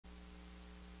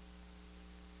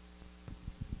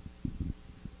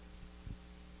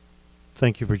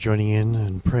Thank you for joining in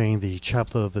and praying the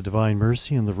Chaplet of the Divine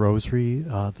Mercy and the Rosary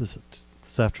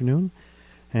this afternoon.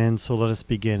 And so let us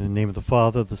begin in the name of the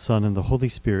Father, the Son, and the Holy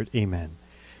Spirit. Amen.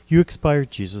 You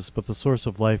expired, Jesus, but the source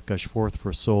of life gushed forth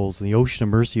for souls, and the ocean of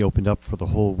mercy opened up for the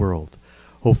whole world.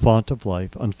 O font of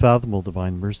life, unfathomable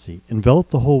divine mercy,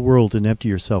 envelop the whole world and empty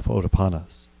yourself out upon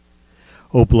us.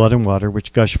 O blood and water,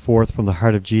 which gush forth from the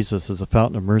heart of Jesus as a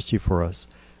fountain of mercy for us,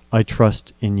 I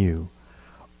trust in you.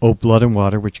 O blood and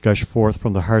water, which gush forth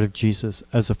from the heart of Jesus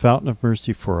as a fountain of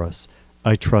mercy for us,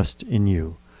 I trust in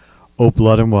you. O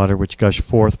blood and water, which gush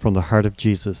forth from the heart of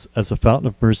Jesus as a fountain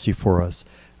of mercy for us,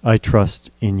 I trust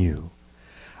in you.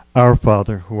 Our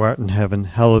Father, who art in heaven,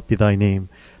 hallowed be thy name.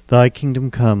 Thy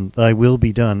kingdom come, thy will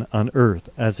be done on earth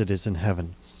as it is in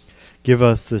heaven. Give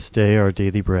us this day our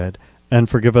daily bread, and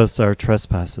forgive us our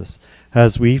trespasses,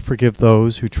 as we forgive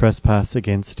those who trespass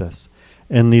against us.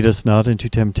 And lead us not into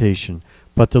temptation,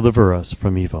 but deliver us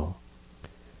from evil.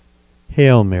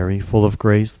 Hail Mary, full of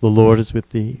grace, the Lord is with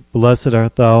thee. Blessed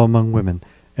art thou among women,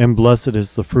 and blessed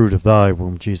is the fruit of thy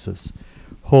womb, Jesus.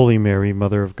 Holy Mary,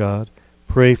 Mother of God,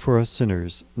 pray for us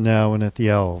sinners, now and at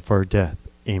the hour of our death.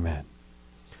 Amen.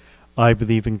 I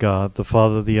believe in God, the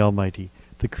Father, the Almighty,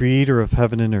 the Creator of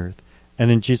heaven and earth, and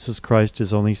in Jesus Christ,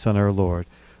 his only Son, our Lord,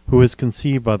 who was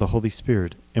conceived by the Holy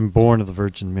Spirit and born of the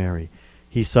Virgin Mary.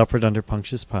 He suffered under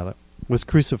Pontius Pilate, was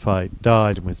crucified,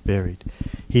 died, and was buried.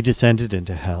 He descended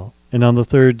into hell, and on the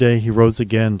third day he rose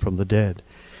again from the dead.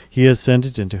 He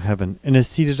ascended into heaven, and is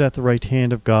seated at the right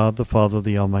hand of God the Father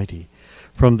the Almighty.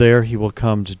 From there he will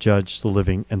come to judge the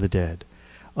living and the dead.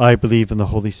 I believe in the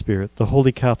Holy Spirit, the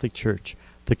Holy Catholic Church,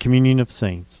 the communion of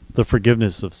saints, the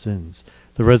forgiveness of sins,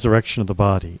 the resurrection of the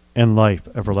body, and life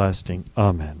everlasting.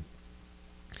 Amen.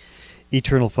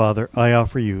 Eternal Father, I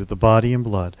offer you the body and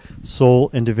blood, soul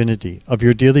and divinity of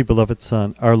your dearly beloved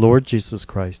Son, our Lord Jesus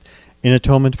Christ, in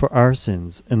atonement for our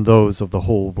sins and those of the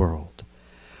whole world.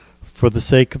 For the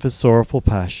sake of his sorrowful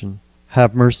passion,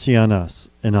 have mercy on us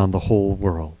and on the whole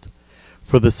world.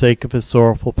 For the sake of his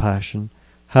sorrowful passion,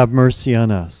 have mercy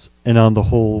on us and on the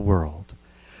whole world.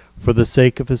 For the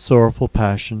sake of his sorrowful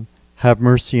passion, have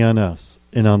mercy on us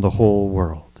and on the whole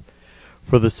world.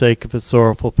 For the sake of his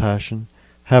sorrowful passion,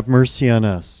 have mercy on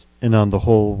us and on the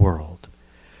whole world.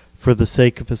 For the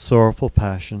sake of his sorrowful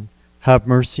passion, have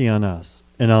mercy on us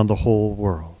and on the whole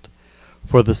world.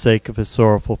 For the sake of his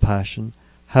sorrowful passion,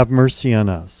 have mercy on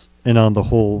us and on the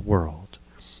whole world.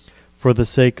 For the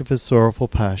sake of his sorrowful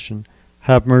passion,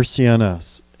 have mercy on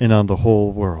us and on the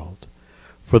whole world.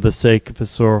 For the sake of his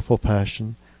sorrowful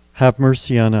passion, have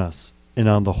mercy on us and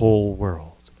on the whole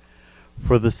world.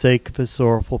 For the sake of his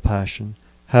sorrowful passion,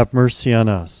 have mercy on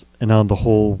us and on the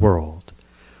whole world.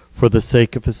 For the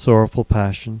sake of his sorrowful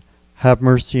passion, have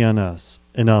mercy on us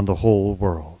and on the whole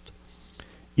world.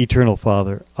 Eternal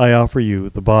Father, I offer you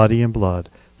the body and blood,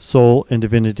 soul and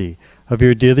divinity of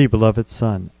your dearly beloved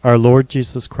Son, our Lord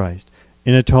Jesus Christ,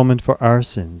 in atonement for our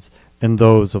sins and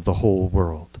those of the whole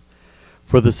world.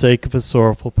 For the sake of his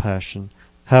sorrowful passion,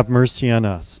 have mercy on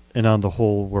us and on the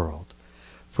whole world.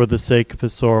 For the sake of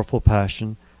his sorrowful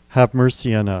passion, have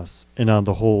mercy on us and on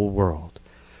the whole world.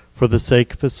 For the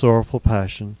sake of his sorrowful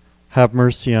passion, have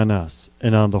mercy on us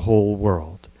and on the whole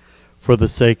world. For the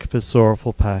sake of his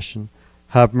sorrowful passion,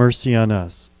 have mercy on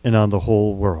us and on the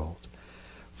whole world.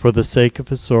 For the sake of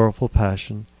his sorrowful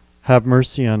passion, have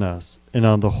mercy on us and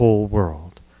on the whole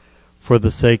world. For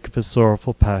the sake of his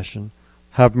sorrowful passion,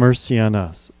 have mercy on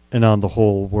us and on the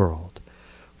whole world.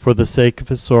 For the sake of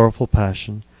his sorrowful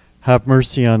passion, have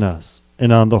mercy on us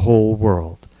and on the whole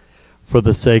world. For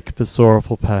the sake of his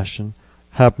sorrowful passion,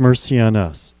 have mercy on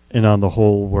us and on the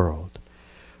whole world.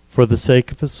 For the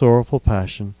sake of his sorrowful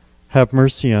passion, have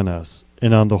mercy on us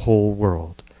and on the whole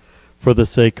world. For the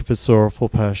sake of his sorrowful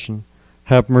passion,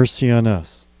 have mercy on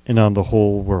us and on the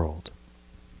whole world.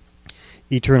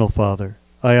 Eternal Father,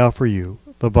 I offer you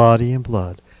the body and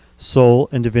blood, soul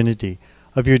and divinity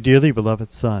of your dearly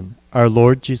beloved Son, our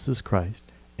Lord Jesus Christ,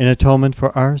 in atonement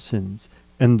for our sins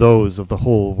and those of the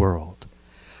whole world.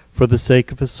 For the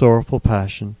sake of his sorrowful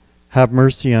passion, have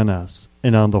mercy on us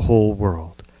and on the whole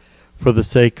world. For the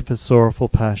sake of his sorrowful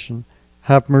passion,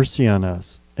 have mercy on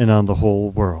us and on the whole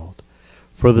world.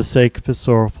 For the sake of his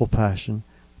sorrowful passion,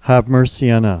 have mercy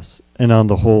on us and on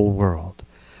the whole world.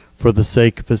 For the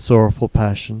sake of his sorrowful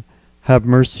passion, have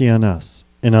mercy on us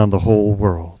and on the whole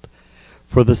world.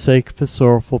 For the sake of his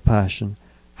sorrowful passion,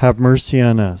 have mercy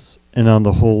on us and on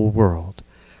the whole world.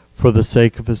 For the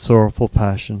sake of his sorrowful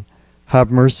passion, have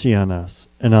mercy on us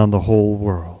and on the whole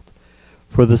world.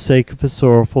 For the sake of his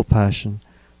sorrowful passion,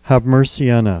 have mercy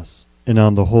on us and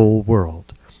on the whole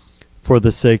world. For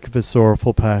the sake of his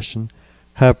sorrowful passion,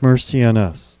 have mercy on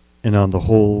us and on the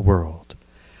whole world.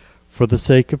 For the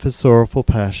sake of his sorrowful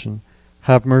passion,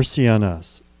 have mercy on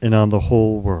us and on the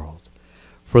whole world.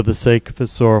 For the sake of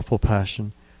his sorrowful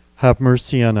passion, have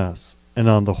mercy on us and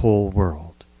on the whole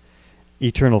world.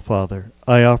 Eternal Father,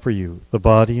 I offer you the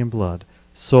body and blood,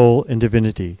 soul and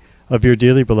divinity of your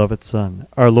dearly beloved Son,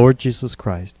 our Lord Jesus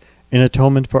Christ, in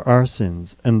atonement for our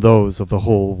sins and those of the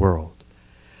whole world.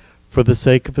 For the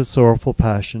sake of his sorrowful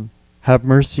passion, have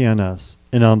mercy on us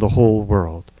and on the whole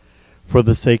world. For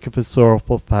the sake of his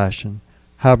sorrowful passion,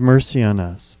 have mercy on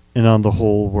us and on the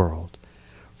whole world.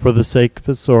 For the sake of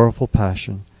his sorrowful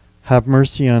passion, have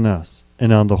mercy on us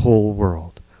and on the whole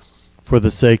world. For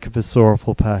the sake of his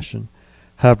sorrowful passion,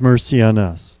 have mercy on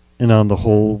us and on the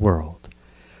whole world.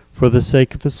 For the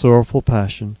sake of his sorrowful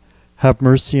passion, have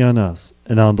mercy on us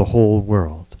and on the whole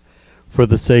world. For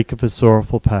the sake of his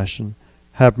sorrowful passion,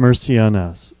 have mercy on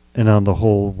us and on the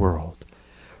whole world.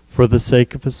 For the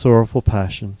sake of his sorrowful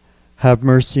passion, have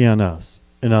mercy on us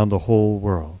and on the whole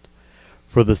world.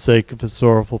 For the sake of his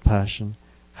sorrowful passion,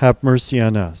 have mercy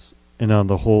on us and on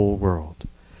the whole world.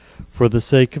 For the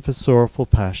sake of his sorrowful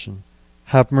passion,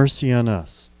 have mercy on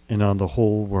us and on the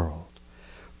whole world.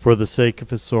 For the sake of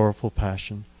his sorrowful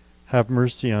passion, have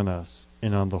mercy on us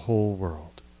and on the whole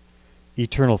world.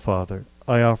 Eternal Father,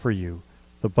 I offer you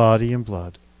the body and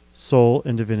blood, soul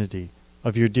and divinity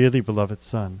of your dearly beloved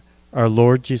Son, our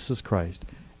Lord Jesus Christ,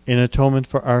 in atonement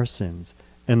for our sins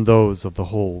and those of the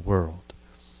whole world.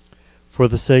 For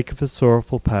the sake of his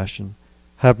sorrowful passion,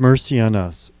 have mercy on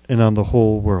us and on the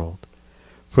whole world.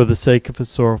 For the sake of his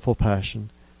sorrowful passion,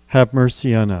 have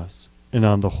mercy on us and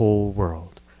on the whole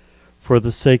world. For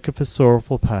the sake of his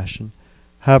sorrowful passion,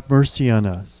 have mercy on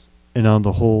us and on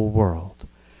the whole world.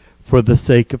 For the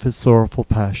sake of his sorrowful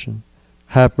passion,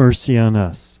 have mercy on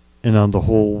us and on the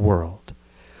whole world.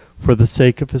 For the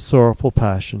sake of his sorrowful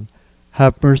passion,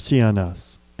 have mercy on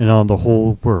us and on the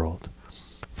whole world.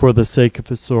 For the sake of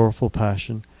his sorrowful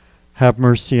passion, have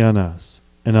mercy on us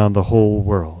and on the whole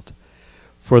world.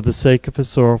 For the sake of his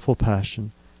sorrowful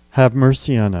passion, have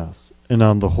mercy on us and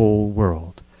on the whole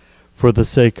world. For the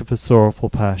sake of his sorrowful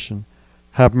passion,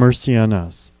 have mercy on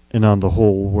us and on the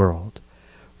whole world.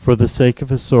 For the sake of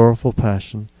his sorrowful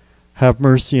passion, have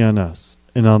mercy on us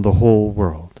and on the whole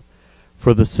world.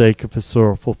 For the sake of his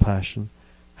sorrowful passion,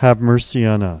 have mercy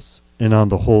on us and on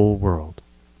the whole world.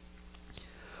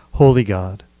 Holy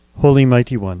God, Holy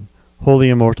Mighty One, Holy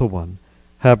Immortal One,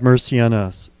 have mercy on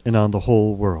us and on the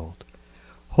whole world.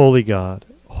 Holy God,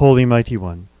 Holy Mighty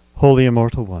One, Holy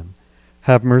Immortal One,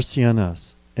 have mercy on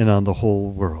us and on the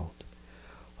whole world.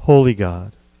 Holy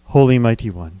God, Holy Mighty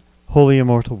One, Holy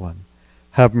Immortal One,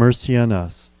 have mercy on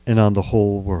us and on the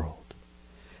whole world.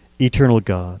 Eternal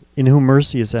God, in whom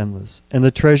mercy is endless, and the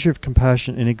treasure of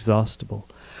compassion inexhaustible,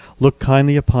 look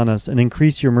kindly upon us and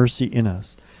increase your mercy in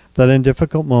us, that in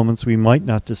difficult moments we might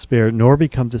not despair nor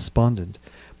become despondent,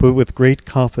 but with great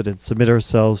confidence submit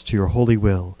ourselves to your holy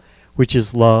will, which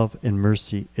is love and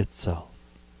mercy itself.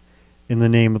 In the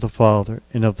name of the Father,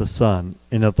 and of the Son,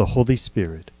 and of the Holy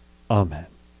Spirit. Amen.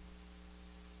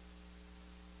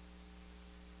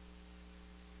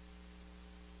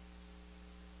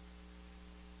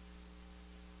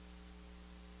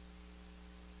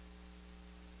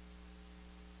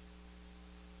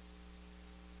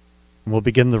 We'll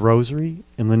begin the rosary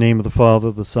in the name of the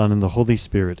Father, the Son, and the Holy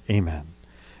Spirit. Amen.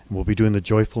 And we'll be doing the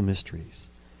joyful mysteries.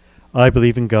 I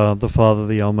believe in God, the Father,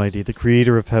 the Almighty, the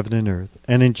Creator of heaven and earth,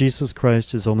 and in Jesus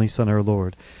Christ, his only Son, our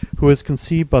Lord, who was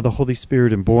conceived by the Holy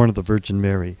Spirit and born of the Virgin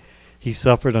Mary. He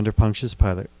suffered under Pontius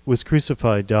Pilate, was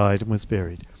crucified, died, and was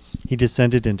buried. He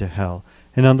descended into hell,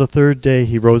 and on the third day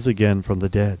he rose again from the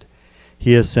dead.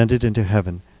 He ascended into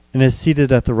heaven, and is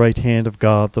seated at the right hand of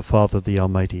God, the Father, the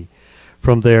Almighty.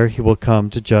 From there he will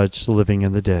come to judge the living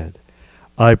and the dead.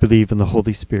 I believe in the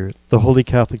Holy Spirit, the Holy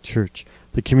Catholic Church,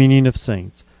 the communion of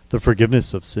saints, the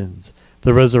forgiveness of sins,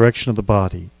 the resurrection of the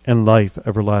body, and life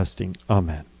everlasting.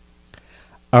 Amen.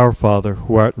 Our Father,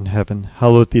 who art in heaven,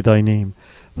 hallowed be thy name.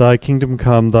 Thy kingdom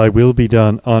come, thy will be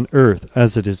done, on earth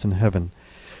as it is in heaven.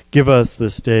 Give us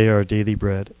this day our daily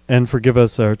bread, and forgive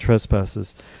us our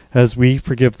trespasses, as we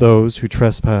forgive those who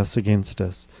trespass against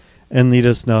us. And lead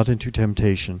us not into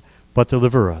temptation, but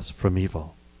deliver us from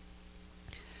evil.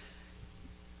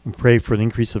 And pray for an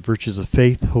increase of virtues of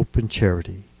faith, hope, and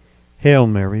charity. Hail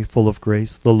Mary, full of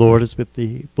grace, the Lord is with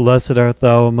thee. Blessed art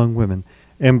thou among women,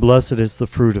 and blessed is the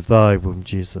fruit of thy womb,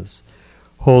 Jesus.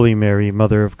 Holy Mary,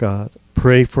 Mother of God,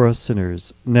 pray for us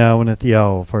sinners, now and at the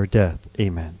hour of our death.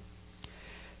 Amen.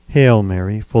 Hail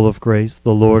Mary, full of grace,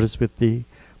 the Lord is with thee.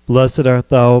 Blessed art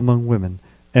thou among women,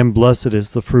 and blessed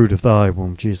is the fruit of thy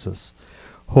womb, Jesus.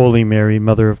 Holy Mary,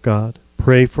 Mother of God,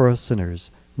 pray for us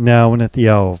sinners, now and at the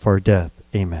hour of our death.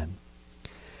 Amen.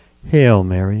 Hail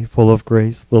Mary, full of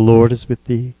grace, the Lord is with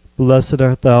thee. Blessed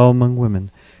art thou among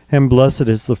women, and blessed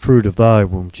is the fruit of thy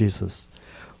womb, Jesus.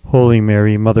 Holy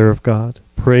Mary, Mother of God,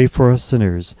 pray for us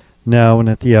sinners, now and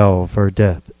at the hour of our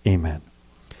death. Amen.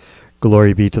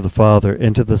 Glory be to the Father,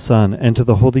 and to the Son, and to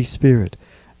the Holy Spirit,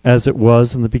 as it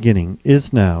was in the beginning,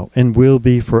 is now, and will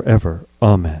be forever.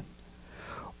 Amen.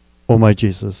 O my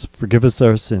Jesus, forgive us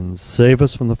our sins, save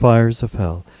us from the fires of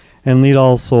hell, and lead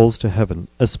all souls to heaven,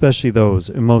 especially those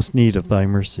in most need of thy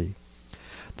mercy.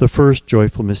 The first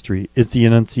joyful mystery is the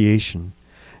Annunciation.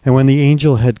 And when the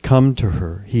angel had come to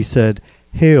her, he said,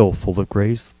 Hail, full of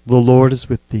grace, the Lord is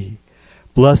with thee.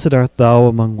 Blessed art thou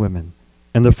among women,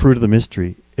 and the fruit of the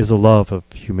mystery is a love of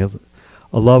humility.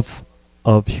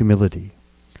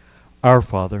 Our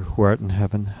Father, who art in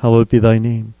heaven, hallowed be thy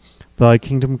name. Thy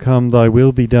kingdom come, thy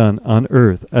will be done, on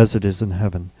earth as it is in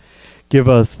heaven. Give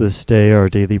us this day our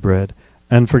daily bread,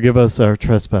 and forgive us our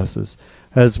trespasses,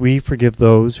 as we forgive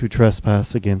those who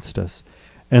trespass against us.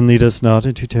 And lead us not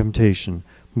into temptation,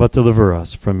 but deliver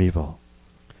us from evil.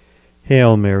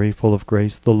 Hail Mary, full of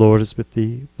grace, the Lord is with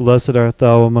thee. Blessed art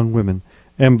thou among women,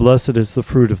 and blessed is the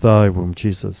fruit of thy womb,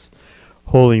 Jesus.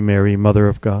 Holy Mary, Mother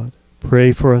of God,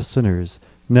 pray for us sinners,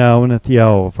 now and at the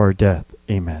hour of our death.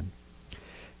 Amen.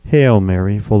 Hail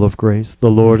Mary, full of grace, the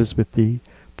Lord is with thee.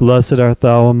 Blessed art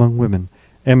thou among women,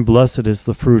 and blessed is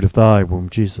the fruit of thy womb,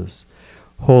 Jesus.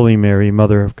 Holy Mary,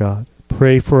 Mother of God,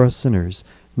 pray for us sinners,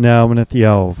 now and at the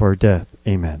hour of our death.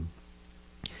 Amen.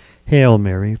 Hail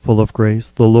Mary, full of grace,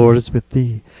 the Lord is with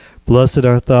thee. Blessed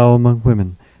art thou among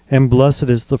women, and blessed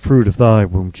is the fruit of thy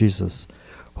womb, Jesus.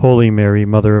 Holy Mary,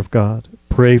 Mother of God,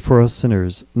 pray for us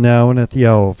sinners, now and at the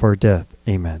hour of our death.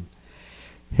 Amen.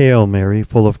 Hail Mary,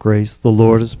 full of grace, the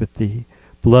Lord is with thee.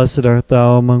 Blessed art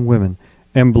thou among women,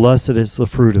 and blessed is the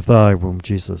fruit of thy womb,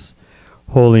 Jesus.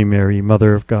 Holy Mary,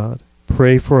 Mother of God,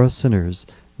 pray for us sinners,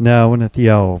 now and at the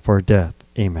hour of our death.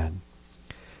 Amen.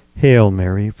 Hail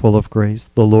Mary, full of grace,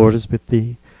 the Lord is with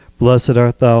thee. Blessed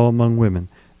art thou among women,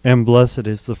 and blessed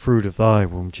is the fruit of thy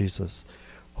womb, Jesus.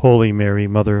 Holy Mary,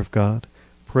 Mother of God,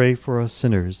 pray for us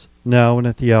sinners, now and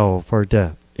at the hour of our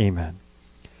death. Amen.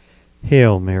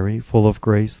 Hail Mary, full of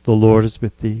grace, the Lord is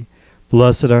with thee.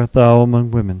 Blessed art thou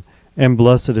among women, and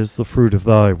blessed is the fruit of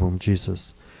thy womb,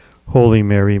 Jesus. Holy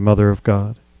Mary, Mother of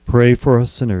God, pray for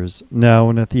us sinners, now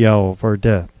and at the hour of our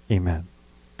death. Amen.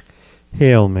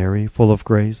 Hail Mary, full of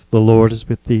grace, the Lord is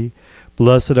with thee.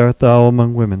 Blessed art thou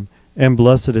among women, and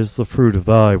blessed is the fruit of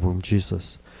thy womb,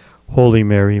 Jesus. Holy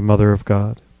Mary, Mother of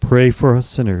God, pray for us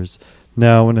sinners,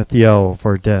 now and at the hour of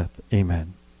our death.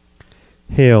 Amen.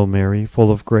 Hail Mary,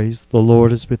 full of grace, the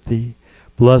Lord is with thee.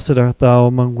 Blessed art thou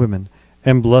among women,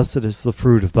 and blessed is the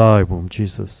fruit of thy womb,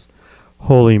 Jesus.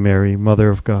 Holy Mary, Mother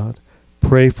of God,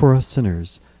 pray for us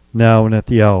sinners, now and at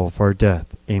the hour of our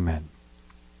death. Amen.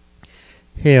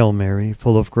 Hail Mary,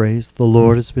 full of grace, the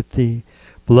Lord is with thee.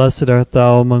 Blessed art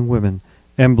thou among women,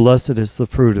 and blessed is the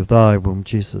fruit of thy womb,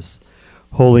 Jesus.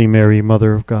 Holy Mary,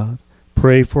 Mother of God,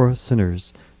 pray for us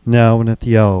sinners, now and at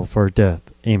the hour of our death.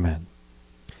 Amen.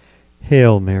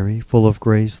 Hail Mary, full of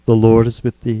grace, the Lord is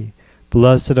with thee.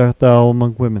 Blessed art thou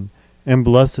among women, and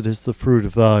blessed is the fruit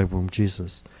of thy womb,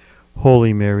 Jesus.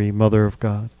 Holy Mary, Mother of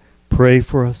God, pray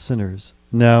for us sinners,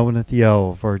 now and at the hour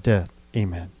of our death.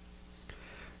 Amen.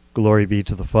 Glory be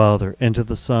to the Father, and to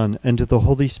the Son, and to the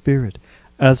Holy Spirit,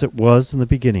 as it was in the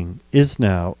beginning, is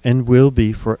now, and will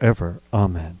be forever.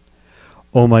 Amen.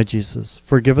 O my Jesus,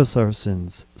 forgive us our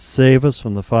sins, save us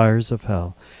from the fires of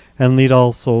hell, and lead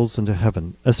all souls into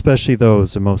heaven, especially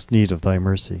those in most need of thy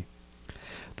mercy.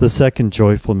 The second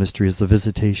joyful mystery is the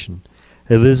Visitation.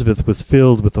 Elizabeth was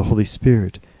filled with the Holy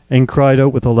Spirit, and cried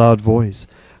out with a loud voice,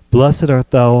 Blessed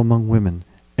art thou among women,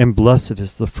 and blessed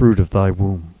is the fruit of thy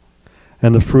womb.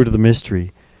 And the fruit of the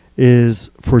mystery is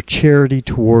for charity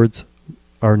towards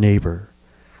our neighbor.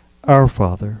 Our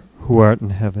Father, who art in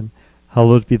heaven,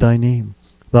 hallowed be thy name.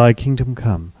 Thy kingdom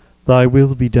come, thy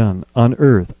will be done, on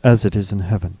earth as it is in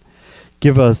heaven.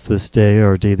 Give us this day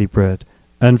our daily bread,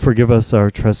 and forgive us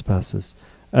our trespasses,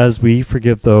 as we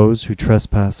forgive those who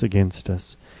trespass against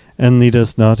us. And lead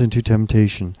us not into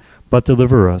temptation, but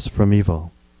deliver us from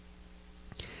evil.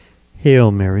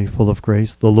 Hail Mary, full of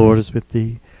grace, the Lord is with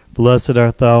thee. Blessed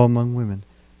art thou among women,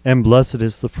 and blessed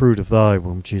is the fruit of thy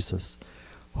womb, Jesus.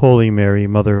 Holy Mary,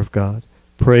 Mother of God,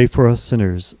 pray for us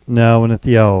sinners, now and at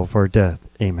the hour of our death.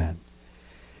 Amen.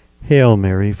 Hail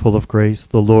Mary, full of grace,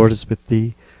 the Lord is with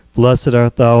thee. Blessed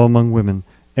art thou among women,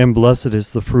 and blessed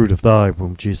is the fruit of thy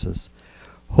womb, Jesus.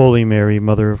 Holy Mary,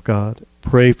 Mother of God,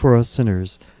 pray for us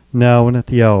sinners, now and at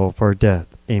the hour of our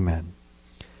death. Amen.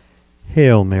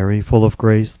 Hail Mary, full of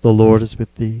grace, the Lord is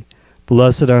with thee.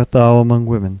 Blessed art thou among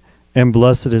women, and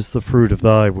blessed is the fruit of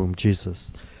thy womb,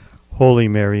 Jesus. Holy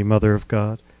Mary, Mother of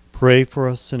God, pray for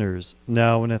us sinners,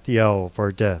 now and at the hour of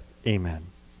our death. Amen.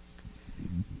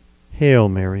 Hail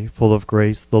Mary, full of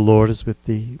grace, the Lord is with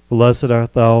thee. Blessed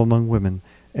art thou among women,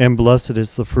 and blessed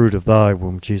is the fruit of thy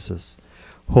womb, Jesus.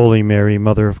 Holy Mary,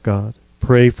 Mother of God,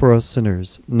 pray for us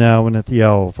sinners, now and at the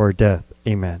hour of our death.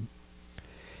 Amen.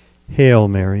 Hail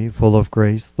Mary, full of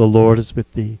grace, the Lord is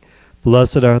with thee.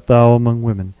 Blessed art thou among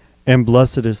women, and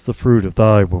blessed is the fruit of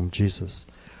thy womb, Jesus.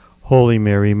 Holy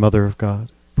Mary, Mother of God,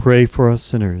 pray for us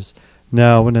sinners,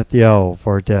 now and at the hour of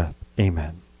our death.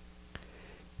 Amen.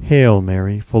 Hail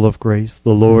Mary, full of grace,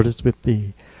 the Lord is with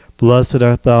thee. Blessed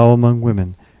art thou among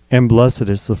women, and blessed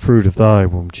is the fruit of thy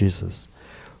womb, Jesus.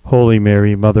 Holy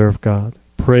Mary, Mother of God,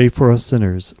 pray for us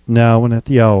sinners, now and at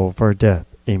the hour of our death.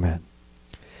 Amen.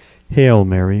 Hail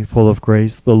Mary, full of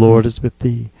grace, the Lord is with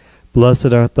thee.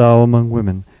 Blessed art thou among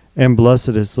women, and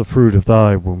blessed is the fruit of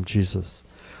thy womb, Jesus.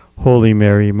 Holy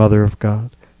Mary, Mother of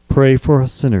God, pray for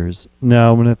us sinners,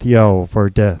 now and at the hour of our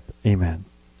death. Amen.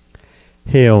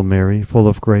 Hail Mary, full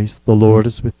of grace, the Lord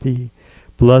is with thee.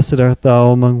 Blessed art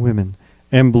thou among women,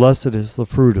 and blessed is the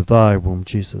fruit of thy womb,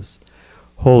 Jesus.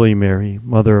 Holy Mary,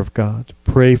 Mother of God,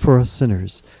 pray for us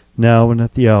sinners, now and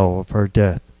at the hour of our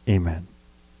death. Amen.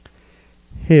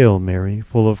 Hail Mary,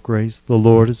 full of grace, the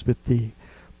Lord is with thee.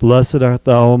 Blessed art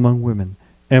thou among women,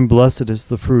 and blessed is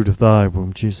the fruit of thy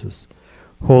womb, Jesus.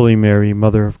 Holy Mary,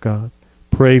 Mother of God,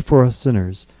 pray for us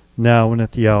sinners, now and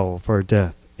at the hour of our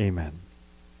death. Amen.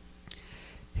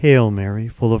 Hail Mary,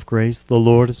 full of grace, the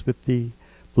Lord is with thee.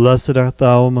 Blessed art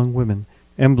thou among women,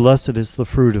 and blessed is the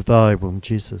fruit of thy womb,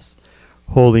 Jesus.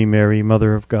 Holy Mary,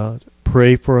 Mother of God,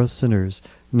 pray for us sinners,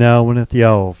 now and at the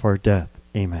hour of our death.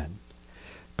 Amen.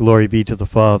 Glory be to the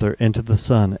Father, and to the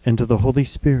Son, and to the Holy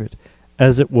Spirit,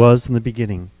 as it was in the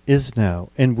beginning, is now,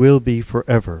 and will be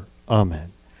forever.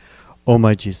 Amen. O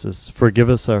my Jesus, forgive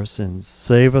us our sins,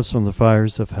 save us from the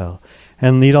fires of hell,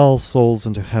 and lead all souls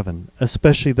into heaven,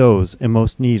 especially those in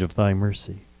most need of thy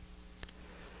mercy.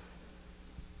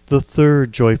 The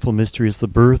third joyful mystery is the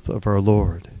birth of our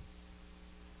Lord.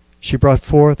 She brought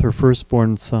forth her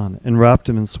firstborn son, and wrapped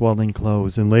him in swaddling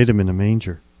clothes, and laid him in a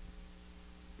manger,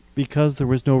 because there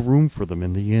was no room for them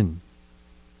in the inn.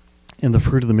 And the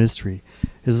fruit of the mystery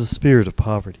is the spirit of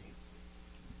poverty.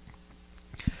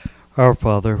 Our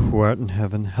Father, who art in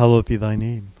heaven, hallowed be thy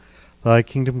name. Thy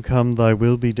kingdom come, thy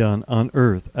will be done, on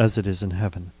earth as it is in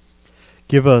heaven.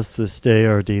 Give us this day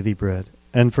our daily bread,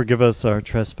 and forgive us our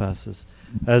trespasses,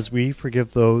 as we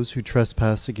forgive those who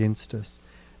trespass against us.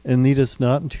 And lead us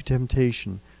not into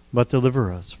temptation, but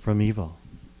deliver us from evil.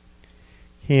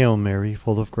 Hail Mary,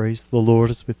 full of grace, the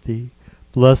Lord is with thee.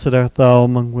 Blessed art thou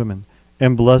among women,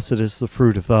 and blessed is the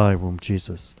fruit of thy womb,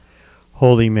 Jesus.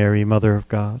 Holy Mary, Mother of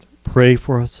God, pray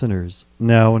for us sinners,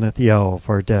 now and at the hour of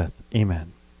our death.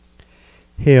 Amen.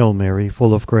 Hail Mary,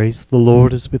 full of grace, the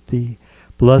Lord is with thee.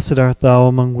 Blessed art thou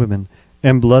among women,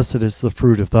 and blessed is the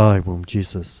fruit of thy womb,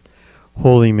 Jesus.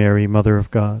 Holy Mary, Mother of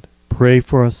God, pray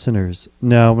for us sinners,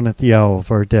 now and at the hour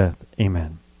of our death.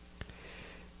 Amen.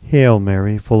 Hail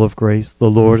Mary, full of grace, the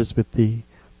Lord is with thee.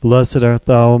 Blessed art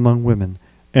thou among women,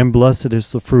 and blessed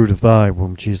is the fruit of thy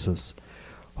womb, Jesus.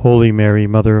 Holy Mary,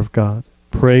 Mother of God,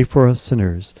 pray for us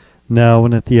sinners, now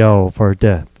and at the hour of our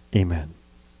death. Amen.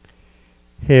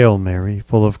 Hail Mary,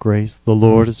 full of grace, the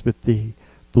Lord is with thee.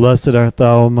 Blessed art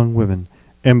thou among women,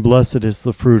 and blessed is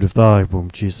the fruit of thy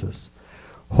womb, Jesus.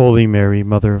 Holy Mary,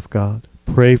 Mother of God,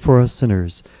 pray for us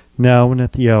sinners, now and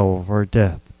at the hour of our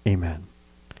death. Amen.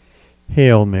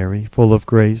 Hail Mary, full of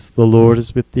grace, the Lord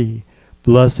is with thee.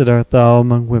 Blessed art thou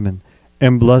among women,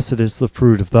 and blessed is the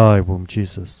fruit of thy womb,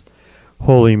 Jesus.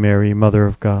 Holy Mary, Mother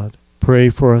of God, pray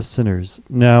for us sinners,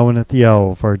 now and at the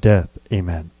hour of our death.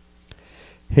 Amen.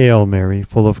 Hail Mary,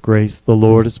 full of grace, the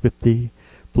Lord is with thee.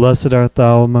 Blessed art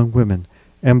thou among women,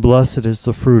 and blessed is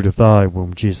the fruit of thy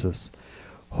womb, Jesus.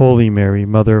 Holy Mary,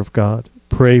 Mother of God,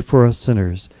 pray for us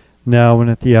sinners, now and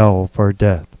at the hour of our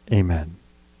death. Amen.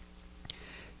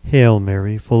 Hail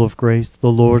Mary, full of grace,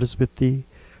 the Lord is with thee.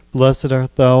 Blessed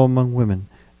art thou among women,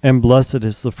 and blessed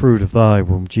is the fruit of thy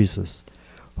womb, Jesus.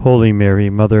 Holy Mary,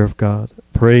 Mother of God,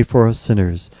 pray for us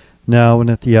sinners, now and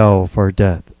at the hour of our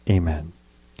death. Amen.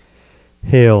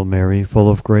 Hail Mary, full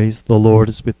of grace, the Lord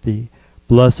is with thee.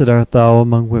 Blessed art thou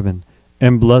among women,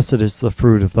 and blessed is the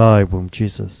fruit of thy womb,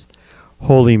 Jesus.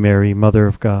 Holy Mary, Mother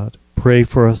of God, pray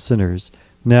for us sinners,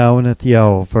 now and at the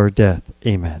hour of our death.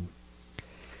 Amen.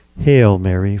 Hail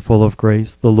Mary, full of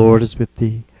grace, the Lord is with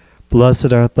thee.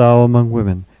 Blessed art thou among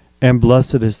women, and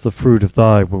blessed is the fruit of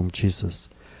thy womb, Jesus.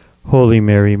 Holy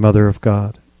Mary, Mother of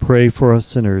God, pray for us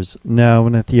sinners, now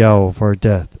and at the hour of our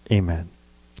death. Amen.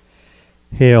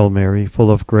 Hail Mary, full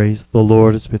of grace, the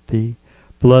Lord is with thee.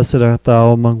 Blessed art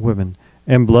thou among women,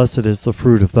 and blessed is the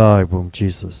fruit of thy womb,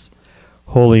 Jesus.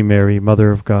 Holy Mary,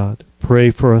 Mother of God,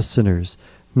 pray for us sinners,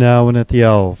 now and at the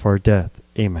hour of our death.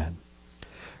 Amen.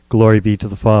 Glory be to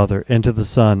the Father, and to the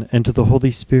Son, and to the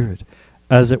Holy Spirit,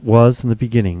 as it was in the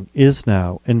beginning, is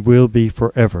now, and will be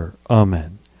forever.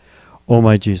 Amen. O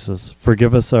my Jesus,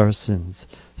 forgive us our sins,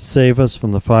 save us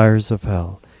from the fires of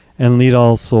hell, and lead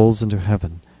all souls into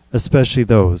heaven, especially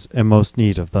those in most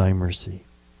need of thy mercy.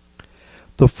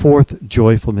 The fourth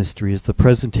joyful mystery is the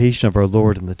presentation of our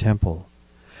Lord in the temple.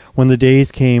 When the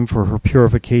days came for her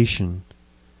purification,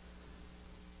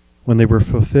 when they were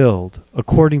fulfilled,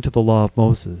 according to the law of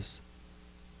Moses,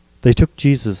 they took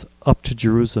Jesus up to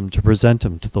Jerusalem to present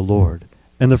him to the Lord,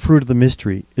 and the fruit of the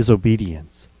mystery is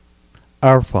obedience.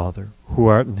 Our Father, who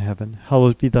art in heaven,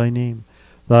 hallowed be thy name.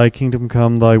 Thy kingdom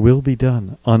come, thy will be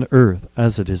done, on earth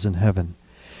as it is in heaven.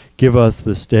 Give us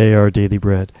this day our daily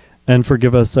bread, and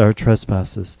forgive us our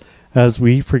trespasses, as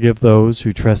we forgive those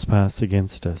who trespass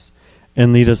against us.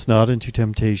 And lead us not into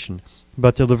temptation,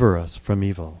 but deliver us from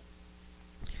evil.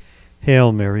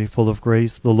 Hail Mary, full of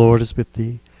grace, the Lord is with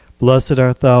thee. Blessed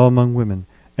art thou among women,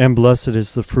 and blessed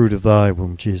is the fruit of thy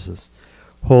womb, Jesus.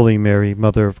 Holy Mary,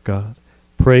 Mother of God,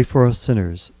 pray for us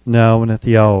sinners, now and at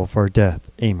the hour of our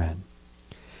death. Amen.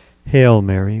 Hail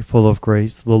Mary, full of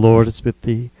grace, the Lord is with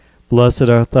thee. Blessed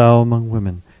art thou among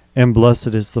women, and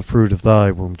blessed is the fruit of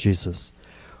thy womb, Jesus.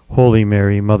 Holy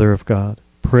Mary, Mother of God,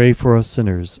 pray for us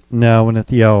sinners, now and at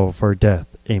the hour of our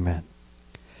death. Amen.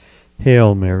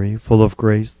 Hail Mary, full of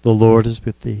grace, the Lord is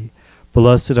with thee.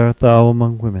 Blessed art thou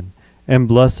among women, and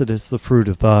blessed is the fruit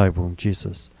of thy womb,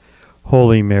 Jesus.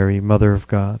 Holy Mary, Mother of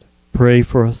God, pray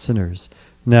for us sinners,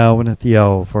 now and at the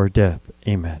hour of our death.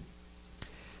 Amen.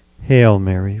 Hail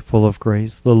Mary, full of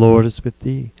grace, the Lord is with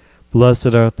thee.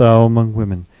 Blessed art thou among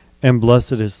women, and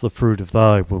blessed is the fruit of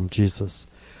thy womb, Jesus.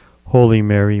 Holy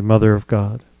Mary, Mother of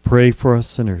God, pray for us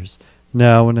sinners,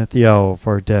 now and at the hour of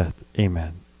our death.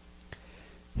 Amen.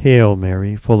 Hail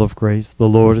Mary, full of grace, the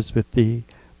Lord is with thee.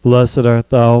 Blessed art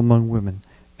thou among women,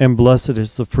 and blessed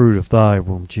is the fruit of thy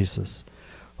womb, Jesus.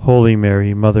 Holy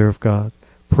Mary, Mother of God,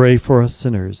 pray for us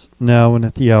sinners, now and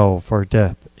at the hour of our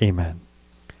death. Amen.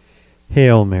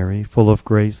 Hail Mary, full of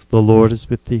grace, the Lord is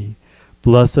with thee.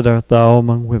 Blessed art thou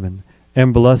among women,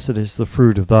 and blessed is the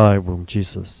fruit of thy womb,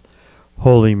 Jesus.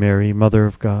 Holy Mary, Mother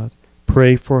of God,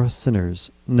 pray for us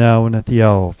sinners, now and at the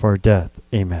hour of our death.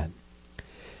 Amen.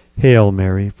 Hail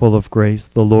Mary, full of grace,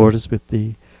 the Lord is with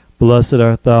thee. Blessed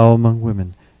art thou among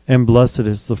women, and blessed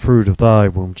is the fruit of thy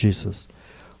womb, Jesus.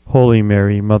 Holy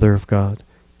Mary, Mother of God,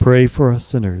 pray for us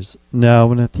sinners,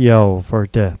 now and at the hour of our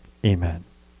death. Amen.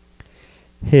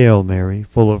 Hail Mary,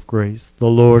 full of grace, the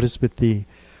Lord is with thee.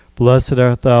 Blessed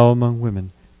art thou among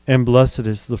women, and blessed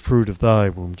is the fruit of thy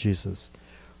womb, Jesus.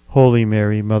 Holy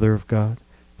Mary, Mother of God,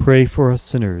 pray for us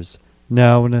sinners,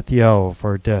 now and at the hour of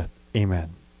our death.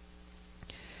 Amen.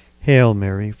 Hail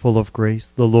Mary, full of grace,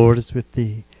 the Lord is with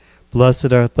thee.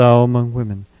 Blessed art thou among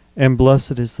women, and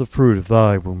blessed is the fruit of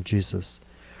thy womb, Jesus.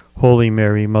 Holy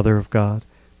Mary, Mother of God,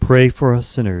 pray for us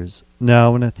sinners,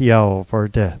 now and at the hour of our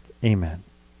death. Amen.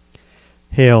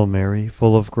 Hail Mary,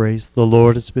 full of grace, the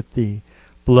Lord is with thee.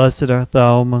 Blessed art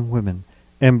thou among women,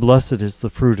 and blessed is the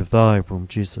fruit of thy womb,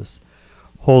 Jesus.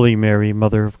 Holy Mary,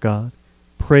 Mother of God,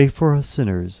 pray for us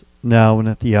sinners, now and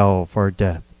at the hour of our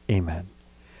death. Amen.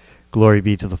 Glory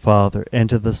be to the Father, and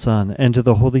to the Son, and to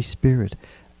the Holy Spirit,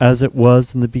 as it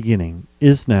was in the beginning,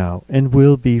 is now, and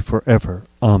will be forever.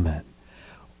 Amen.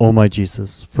 O my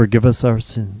Jesus, forgive us our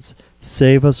sins,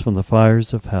 save us from the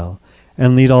fires of hell,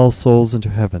 and lead all souls into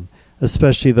heaven,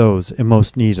 especially those in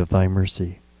most need of thy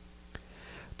mercy.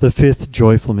 The fifth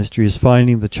joyful mystery is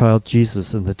finding the child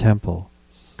Jesus in the temple.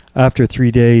 After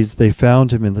 3 days they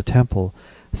found him in the temple,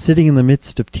 sitting in the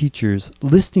midst of teachers,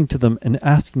 listening to them and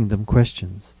asking them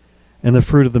questions. And the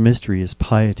fruit of the mystery is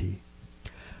piety.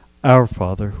 Our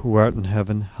Father, who art in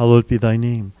heaven, hallowed be thy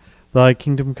name. Thy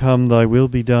kingdom come, thy will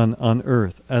be done, on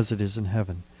earth as it is in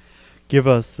heaven. Give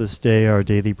us this day our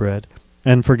daily bread,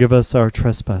 and forgive us our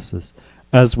trespasses,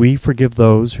 as we forgive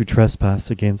those who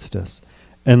trespass against us.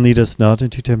 And lead us not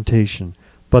into temptation,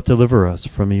 but deliver us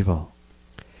from evil.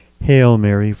 Hail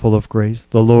Mary, full of grace,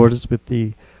 the Lord is with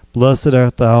thee. Blessed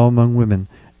art thou among women,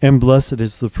 and blessed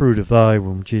is the fruit of thy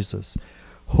womb, Jesus.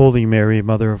 Holy Mary,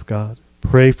 Mother of God,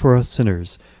 pray for us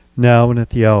sinners, now and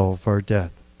at the hour of our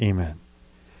death. Amen.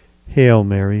 Hail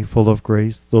Mary, full of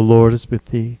grace, the Lord is with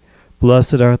thee.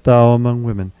 Blessed art thou among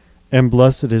women, and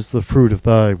blessed is the fruit of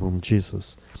thy womb,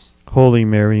 Jesus. Holy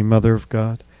Mary, Mother of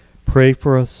God, pray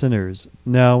for us sinners,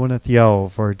 now and at the hour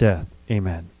of our death.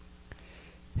 Amen.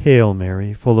 Hail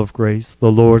Mary, full of grace,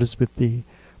 the Lord is with thee.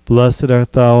 Blessed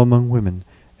art thou among women,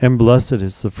 and blessed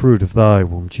is the fruit of thy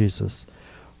womb, Jesus.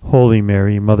 Holy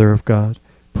Mary, Mother of God,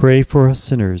 pray for us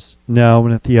sinners, now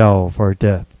and at the hour of our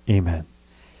death. Amen.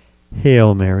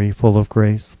 Hail Mary, full of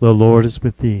grace, the Lord is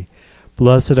with thee.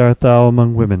 Blessed art thou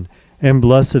among women, and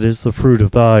blessed is the fruit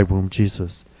of thy womb,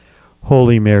 Jesus.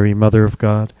 Holy Mary, Mother of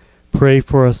God, pray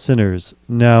for us sinners,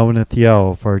 now and at the hour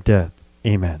of our death.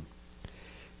 Amen.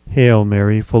 Hail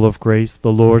Mary, full of grace,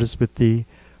 the Lord is with thee.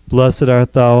 Blessed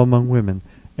art thou among women,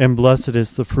 and blessed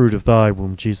is the fruit of thy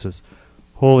womb, Jesus.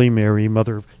 Holy Mary,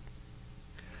 Mother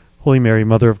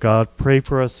of God, pray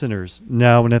for us sinners,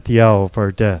 now and at the hour of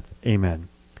our death. Amen.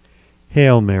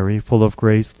 Hail Mary, full of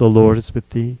grace, the Lord is with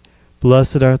thee.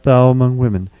 Blessed art thou among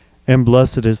women, and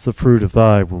blessed is the fruit of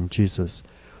thy womb, Jesus.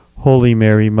 Holy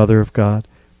Mary, Mother of God,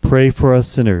 pray for us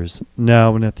sinners,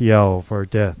 now and at the hour of our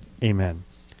death. Amen.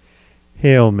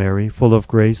 Hail Mary, full of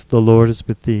grace, the Lord is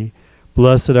with thee.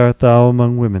 Blessed art thou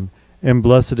among women, and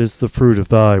blessed is the fruit of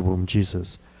thy womb,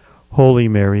 Jesus. Holy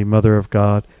Mary, Mother of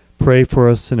God, pray for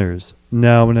us sinners,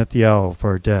 now and at the hour of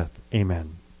our death.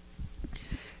 Amen.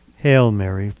 Hail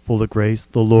Mary, full of grace,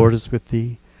 the Lord is with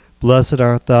thee. Blessed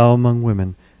art thou among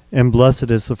women, and blessed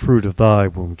is the fruit of thy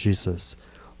womb, Jesus.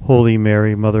 Holy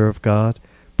Mary, Mother of God,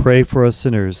 pray for us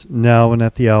sinners, now and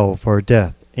at the hour of our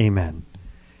death. Amen.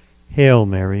 Hail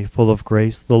Mary, full of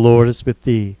grace, the Lord is with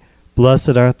thee.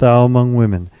 Blessed art thou among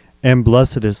women, and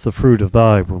blessed is the fruit of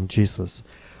thy womb, Jesus.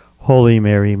 Holy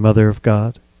Mary, Mother of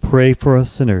God, pray for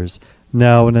us sinners,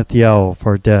 now and at the hour of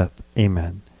our death.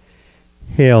 Amen.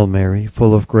 Hail Mary,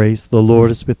 full of grace, the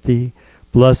Lord is with thee.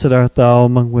 Blessed art thou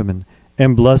among women,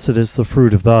 and blessed is the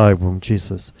fruit of thy womb,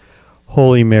 Jesus.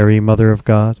 Holy Mary, Mother of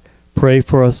God, pray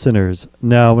for us sinners,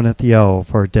 now and at the hour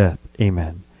of our death.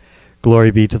 Amen.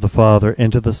 Glory be to the Father,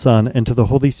 and to the Son, and to the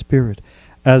Holy Spirit,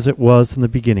 as it was in the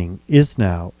beginning, is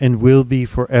now, and will be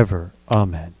forever.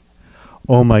 Amen.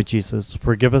 O my Jesus,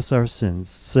 forgive us our sins,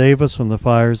 save us from the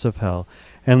fires of hell,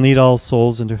 and lead all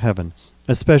souls into heaven,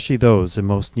 especially those in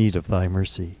most need of thy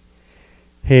mercy.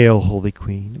 Hail, Holy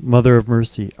Queen, Mother of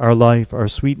mercy, our life, our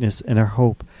sweetness, and our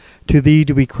hope. To thee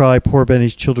do we cry, poor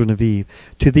banished children of Eve.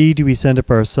 To thee do we send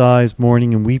up our sighs,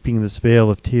 mourning and weeping in this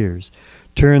vale of tears.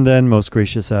 Turn then, most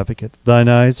gracious Advocate, thine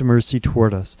eyes of mercy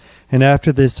toward us, and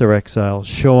after this our exile,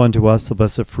 show unto us the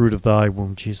blessed fruit of thy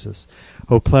womb, Jesus.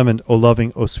 O clement, O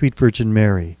loving, O sweet Virgin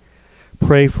Mary,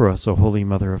 pray for us, O Holy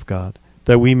Mother of God,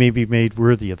 that we may be made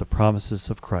worthy of the promises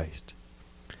of Christ.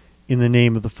 In the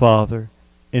name of the Father,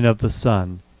 and of the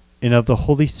Son, and of the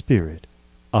Holy Spirit.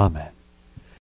 Amen.